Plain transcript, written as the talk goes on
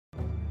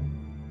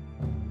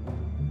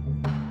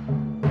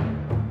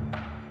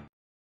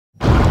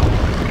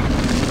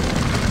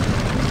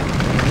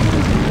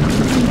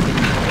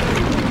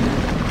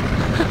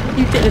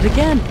did it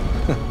again.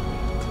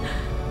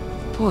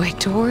 Boy,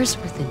 doors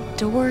within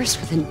doors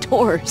within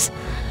doors.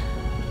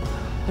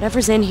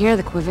 Whatever's in here,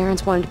 the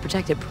Quiverans wanted to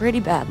protect it pretty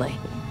badly.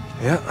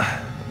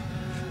 Yeah.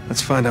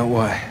 Let's find out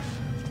why.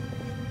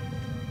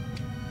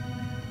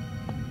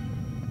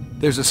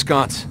 There's a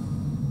sconce.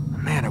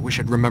 Man, I wish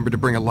I'd remembered to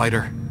bring a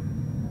lighter.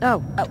 Oh,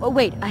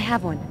 wait, I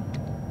have one.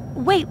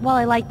 Wait while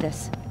I light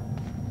this.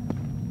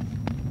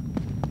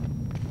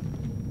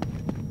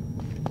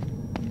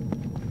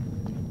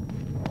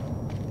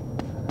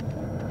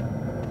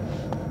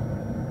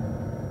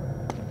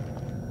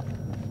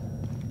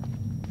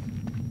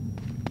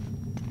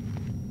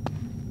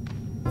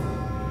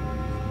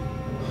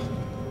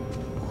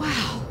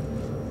 Wow.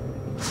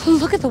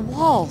 Look at the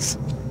walls.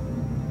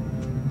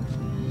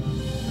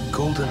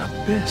 Golden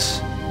Abyss.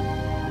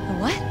 The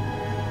what?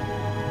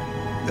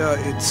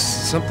 It's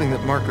something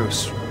that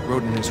Marcos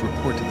wrote in his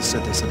report to the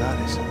Sete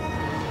Cidades.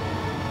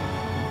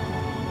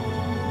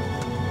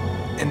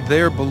 And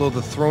there, below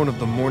the throne of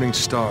the Morning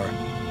Star,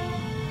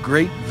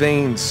 great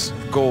veins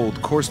of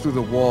gold course through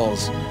the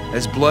walls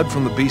as blood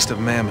from the beast of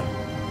Mammon.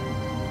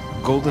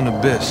 Golden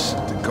Abyss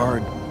to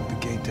guard the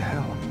gate to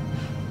hell.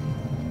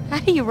 How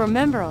do you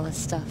remember all this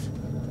stuff?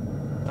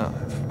 Oh,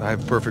 I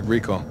have perfect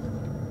recall.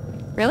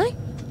 Really?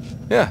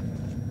 Yeah.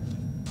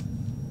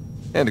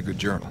 And a good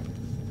journal.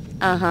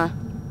 Uh-huh.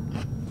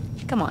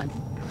 Come on.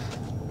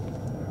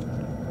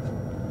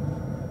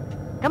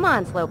 Come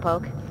on,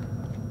 Slowpoke.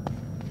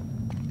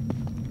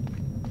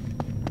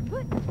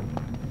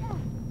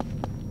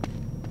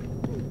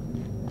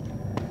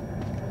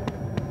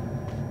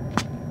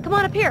 Come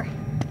on up here.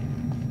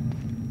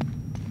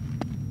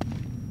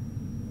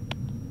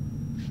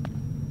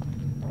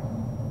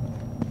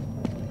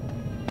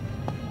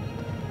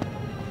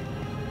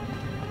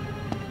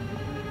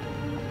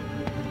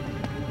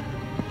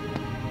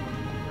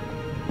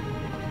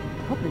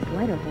 Hope this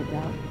lighter holds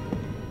out.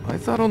 I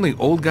thought only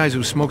old guys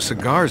who smoked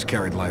cigars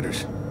carried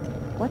lighters.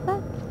 What's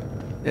that?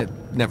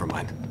 Never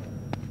mind.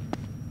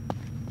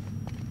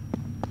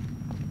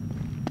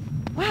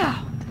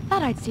 Wow, I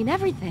thought I'd seen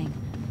everything.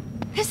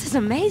 This is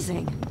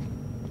amazing.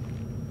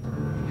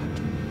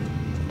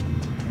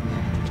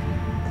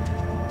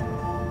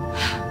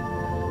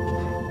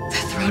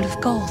 The throne of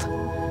gold.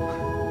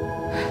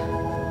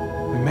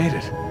 We made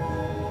it.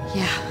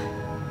 Yeah.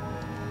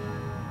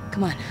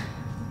 Come on.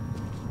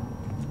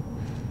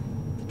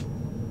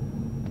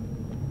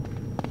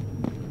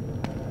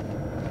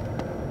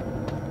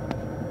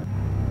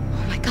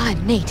 Oh my God,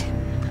 Nate.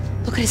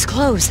 Look at his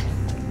clothes.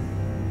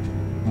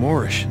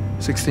 Moorish,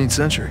 16th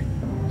century.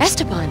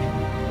 Esteban.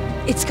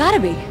 It's gotta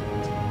be.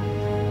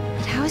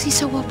 But how is he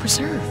so well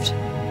preserved?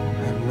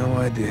 I have no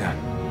idea.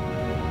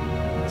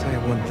 I'll tell you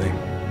one thing.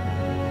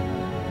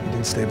 He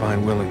didn't stay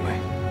behind willingly.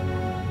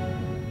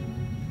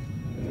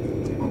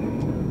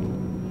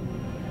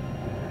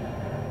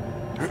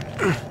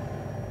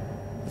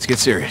 Let's get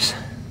serious.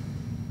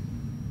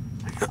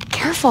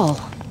 Careful.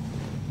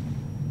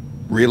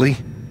 Really?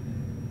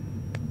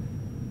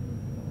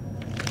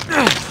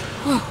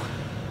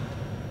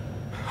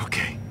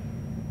 Okay.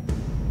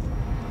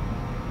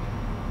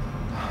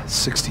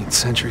 16th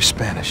century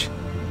Spanish.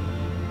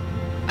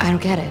 I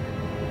don't get it.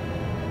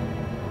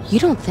 You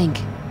don't think...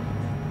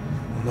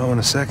 We'll know in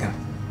a second.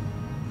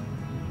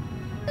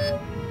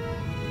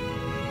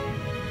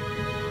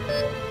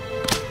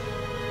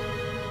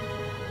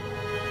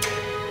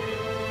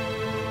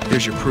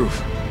 Here's your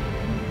proof.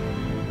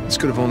 This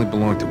could have only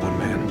belonged to one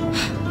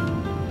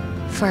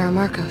man. Friar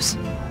Marcos.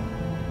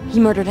 He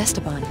murdered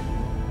Esteban.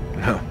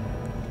 No.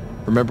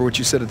 Remember what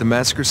you said at the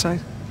massacre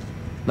site?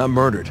 Not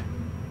murdered.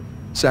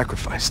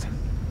 Sacrificed.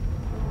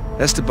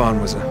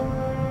 Esteban was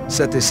a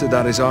Sete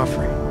Cidades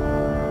offering.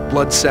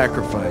 Blood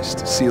sacrifice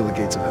to seal the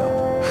gates of hell.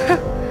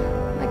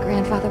 My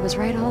grandfather was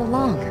right all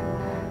along.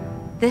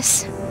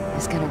 This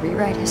is gonna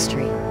rewrite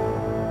history.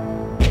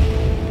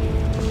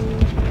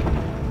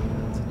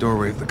 The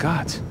doorway of the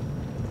gods.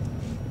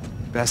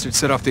 Bastard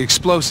set off the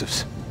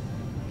explosives.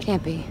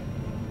 Can't be.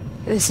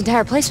 This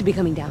entire place would be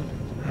coming down.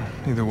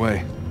 Either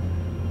way,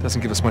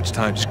 doesn't give us much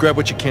time. Just grab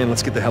what you can,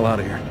 let's get the hell out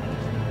of here.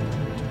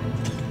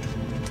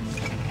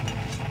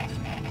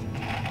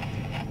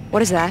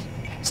 What is that?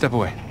 Step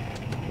away.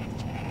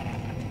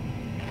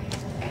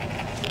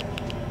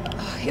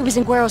 It was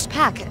in Guero's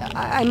pack.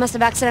 I must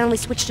have accidentally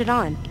switched it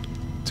on.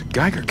 It's a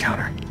Geiger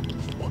counter.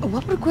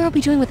 What would Guero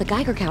be doing with a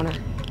Geiger counter?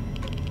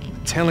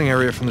 Tailing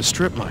area from the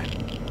strip mine.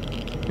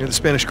 Near the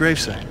Spanish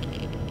gravesite.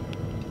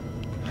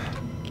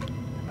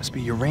 There must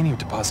be uranium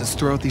deposits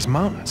throughout these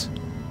mountains.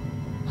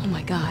 Oh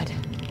my God.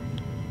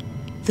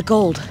 The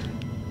gold.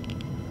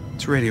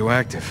 It's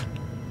radioactive.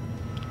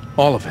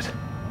 All of it.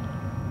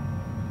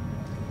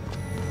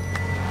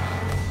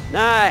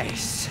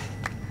 Nice.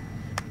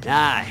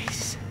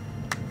 Nice.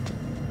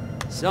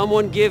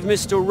 Someone give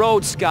Mr.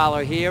 Rhodes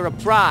Scholar here a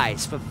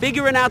prize for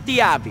figuring out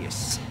the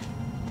obvious.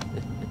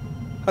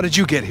 How did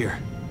you get here?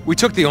 We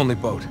took the only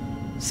boat.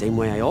 Same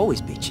way I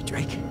always beat you,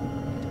 Drake.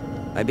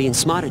 By being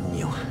smarter than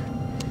you.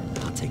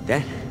 I'll take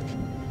that.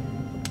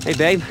 Hey,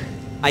 babe.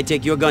 I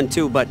take your gun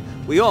too, but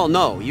we all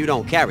know you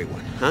don't carry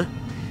one, huh?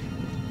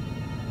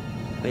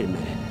 Wait a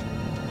minute.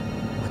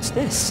 What's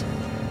this?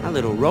 Our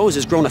little Rose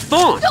has grown a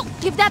thorn! No!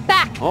 Give that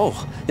back!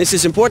 Oh, this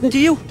is important to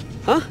you?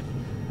 Huh?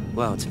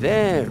 Well, it's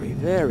very,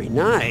 very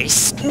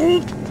nice.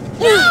 No!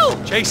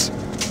 Chase!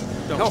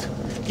 Don't. Oh,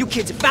 you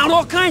kids have found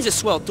all kinds of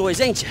swell toys,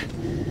 ain't you?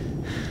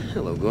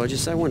 Hello,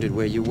 gorgeous. I wondered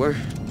where you were.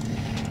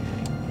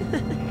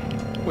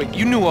 Wait,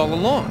 you knew all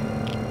along.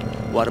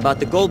 What about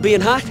the gold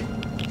being hot?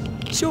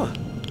 Sure.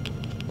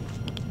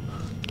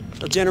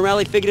 Well,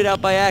 Generale figured it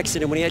out by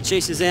accident when he had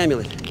Chase's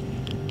amulet.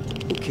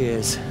 Who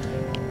cares?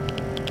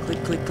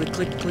 Click, click, click,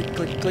 click, click,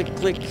 click, click,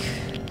 click.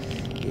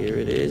 Here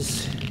it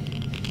is.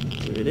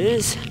 Here it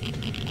is.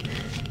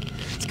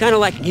 It's kind of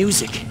like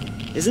music,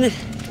 isn't it?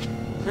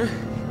 Huh?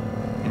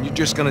 And you're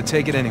just gonna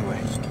take it anyway.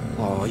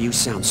 Oh, you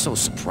sound so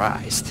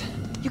surprised.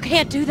 You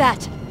can't do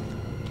that.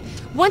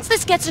 Once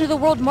this gets into the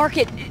world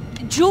market,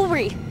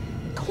 jewelry,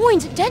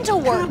 coins, dental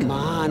work. Come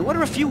on, what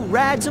are a few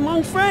rads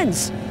among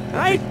friends,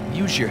 right?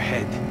 Use your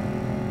head.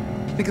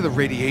 Think of the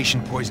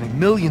radiation poisoning.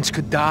 Millions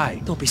could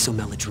die. Don't be so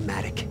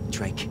melodramatic,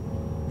 Drake.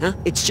 Huh?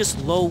 It's just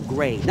low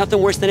grade.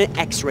 Nothing worse than an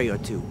X-ray or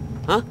two.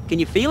 Huh? Can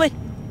you feel it?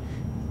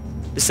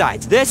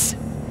 Besides, this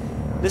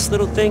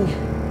little thing,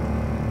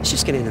 it's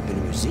just gonna end up in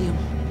a museum.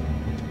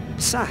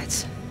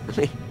 Besides,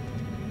 I mean,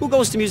 who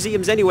goes to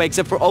museums anyway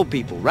except for old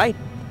people, right?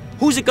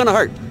 Who's it gonna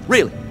hurt?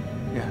 Really?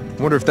 Yeah,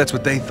 wonder if that's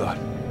what they thought.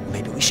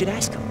 Maybe we should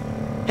ask them.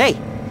 Hey,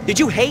 did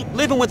you hate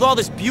living with all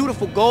this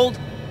beautiful gold?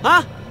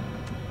 Huh?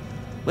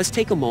 Let's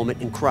take a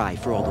moment and cry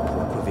for all the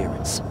poor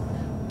Quaverans.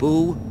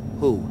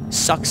 Boo-hoo.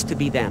 Sucks to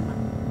be them.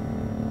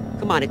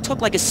 Come on, it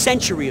took like a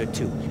century or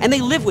two, and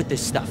they live with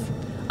this stuff.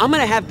 I'm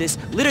gonna have this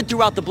littered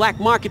throughout the black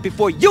market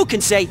before you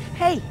can say,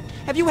 hey,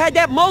 have you had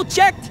that mole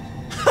checked?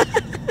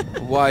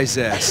 Wise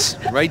ass.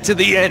 Right to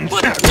the end.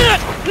 Come here.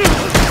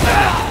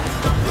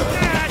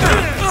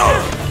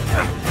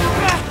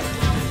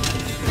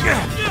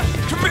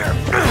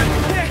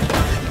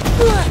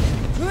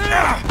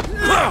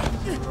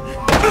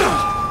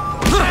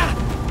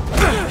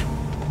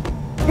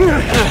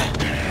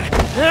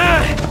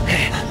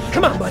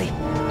 Come on, buddy.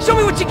 Show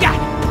me what you got.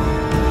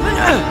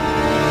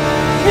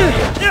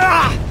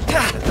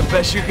 That's the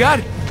best you got?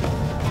 I'm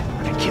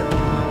gonna kill you.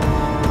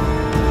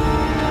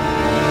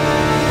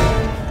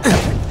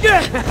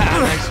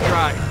 Nice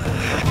try.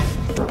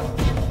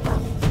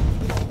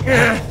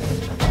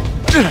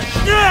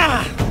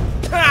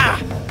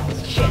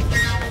 Shit.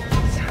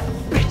 Son of a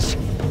bitch.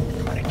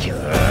 I'm gonna kill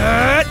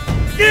her.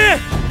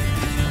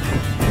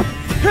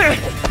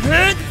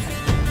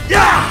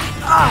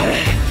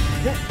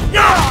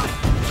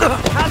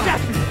 How's that?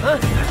 Huh?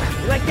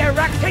 You like that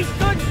rock taste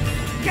good?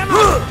 Come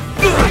on!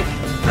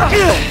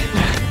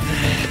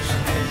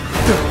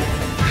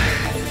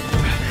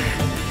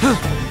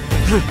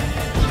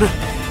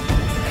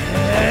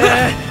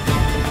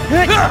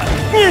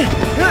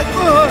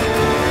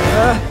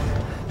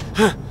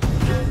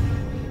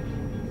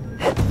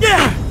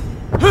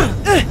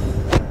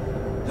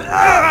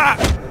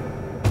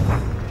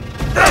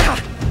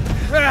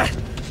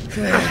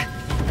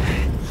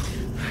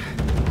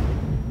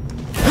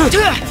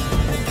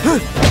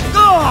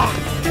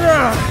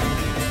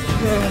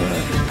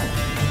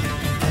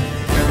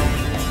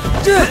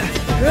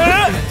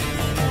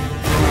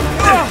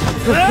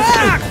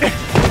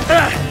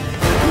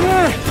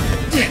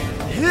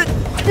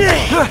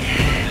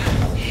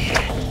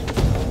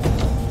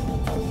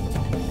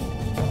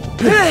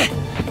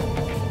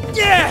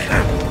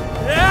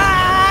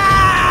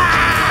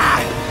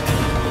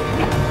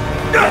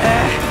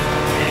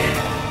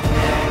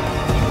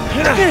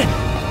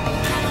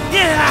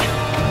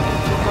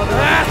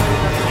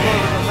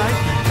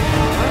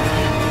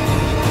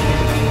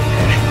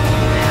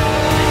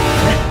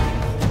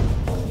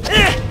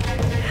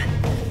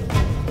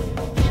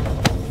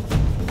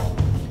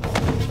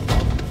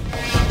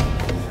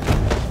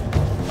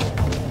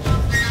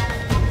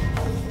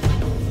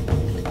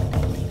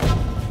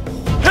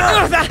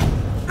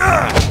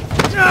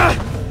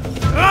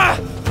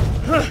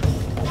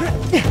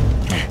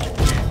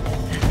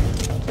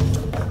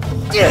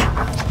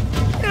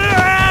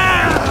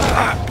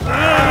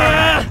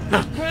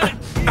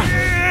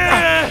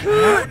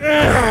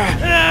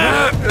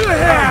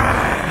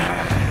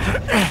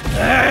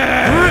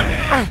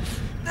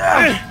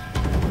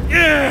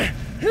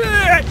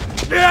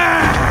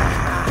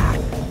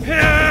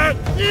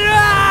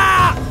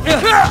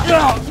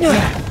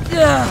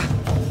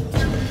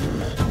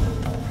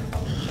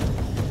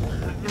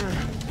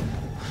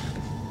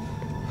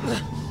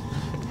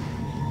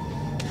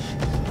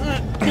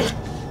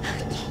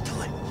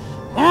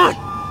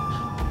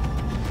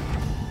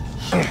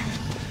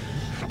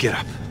 Get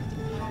up.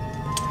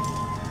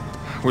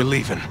 We're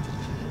leaving.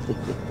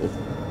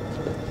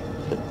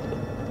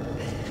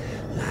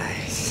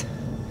 Nice.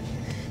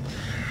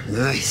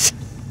 Nice.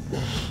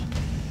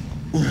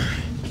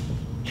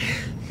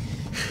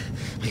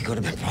 We could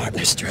have been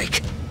partners,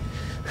 Drake.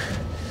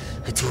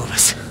 The two of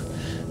us.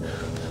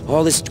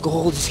 All this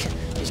gold,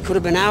 this could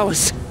have been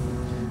ours.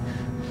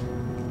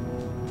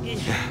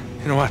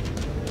 You know what?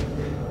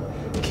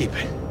 Keep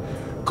it.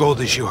 Gold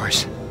is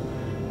yours.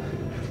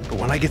 But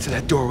when I get to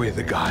that doorway of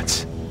the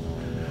gods,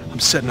 I'm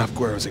setting off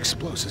Guerrero's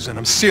explosives and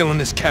I'm sealing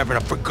this cavern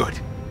up for good.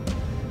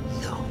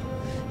 No,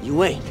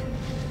 you ain't.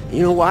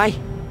 You know why?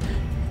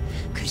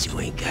 'Cause you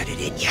ain't got it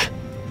in ya.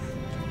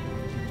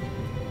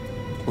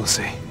 We'll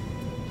see.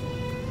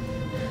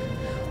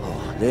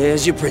 Oh,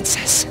 there's your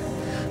princess.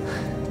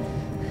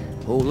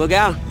 Oh, look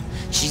out.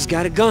 She's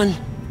got a gun.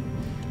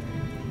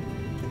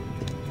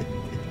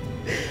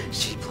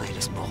 She played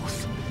us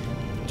both.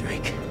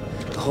 Drake,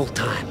 the whole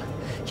time,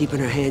 keeping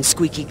her hands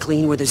squeaky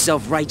clean with her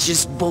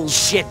self-righteous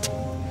bullshit.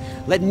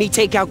 Letting me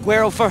take out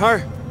Guerrero for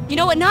her. You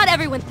know what? Not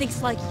everyone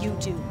thinks like you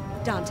do,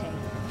 Dante.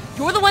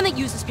 You're the one that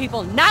uses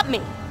people, not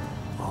me.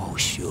 Oh,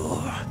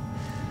 sure.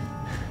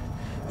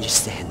 You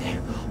just stand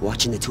there,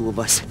 watching the two of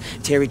us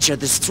tear each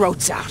other's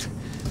throats out.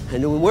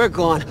 And when we're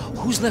gone,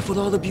 who's left with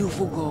all the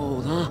beautiful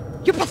gold, huh?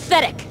 You're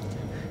pathetic.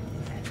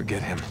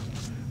 Forget him.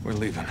 We're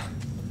leaving.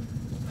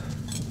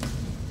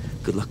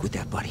 Good luck with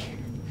that, buddy.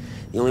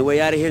 The only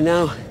way out of here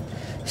now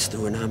is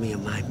through an army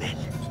of my men.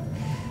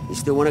 You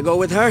still want to go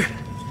with her?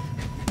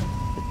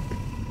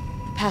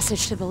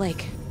 Passage to the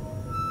lake.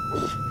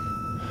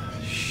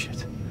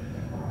 Shit.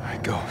 All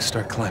right, go.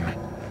 Start climbing.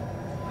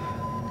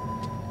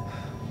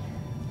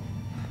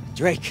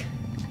 Drake!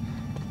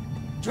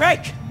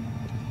 Drake!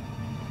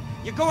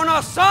 You're going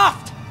all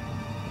soft!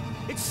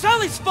 It's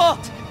Sully's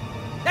fault!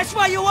 That's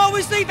why you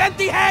always leave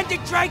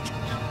empty-handed, Drake!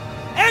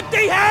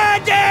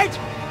 Empty-handed!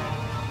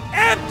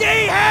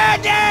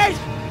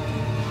 Empty-handed!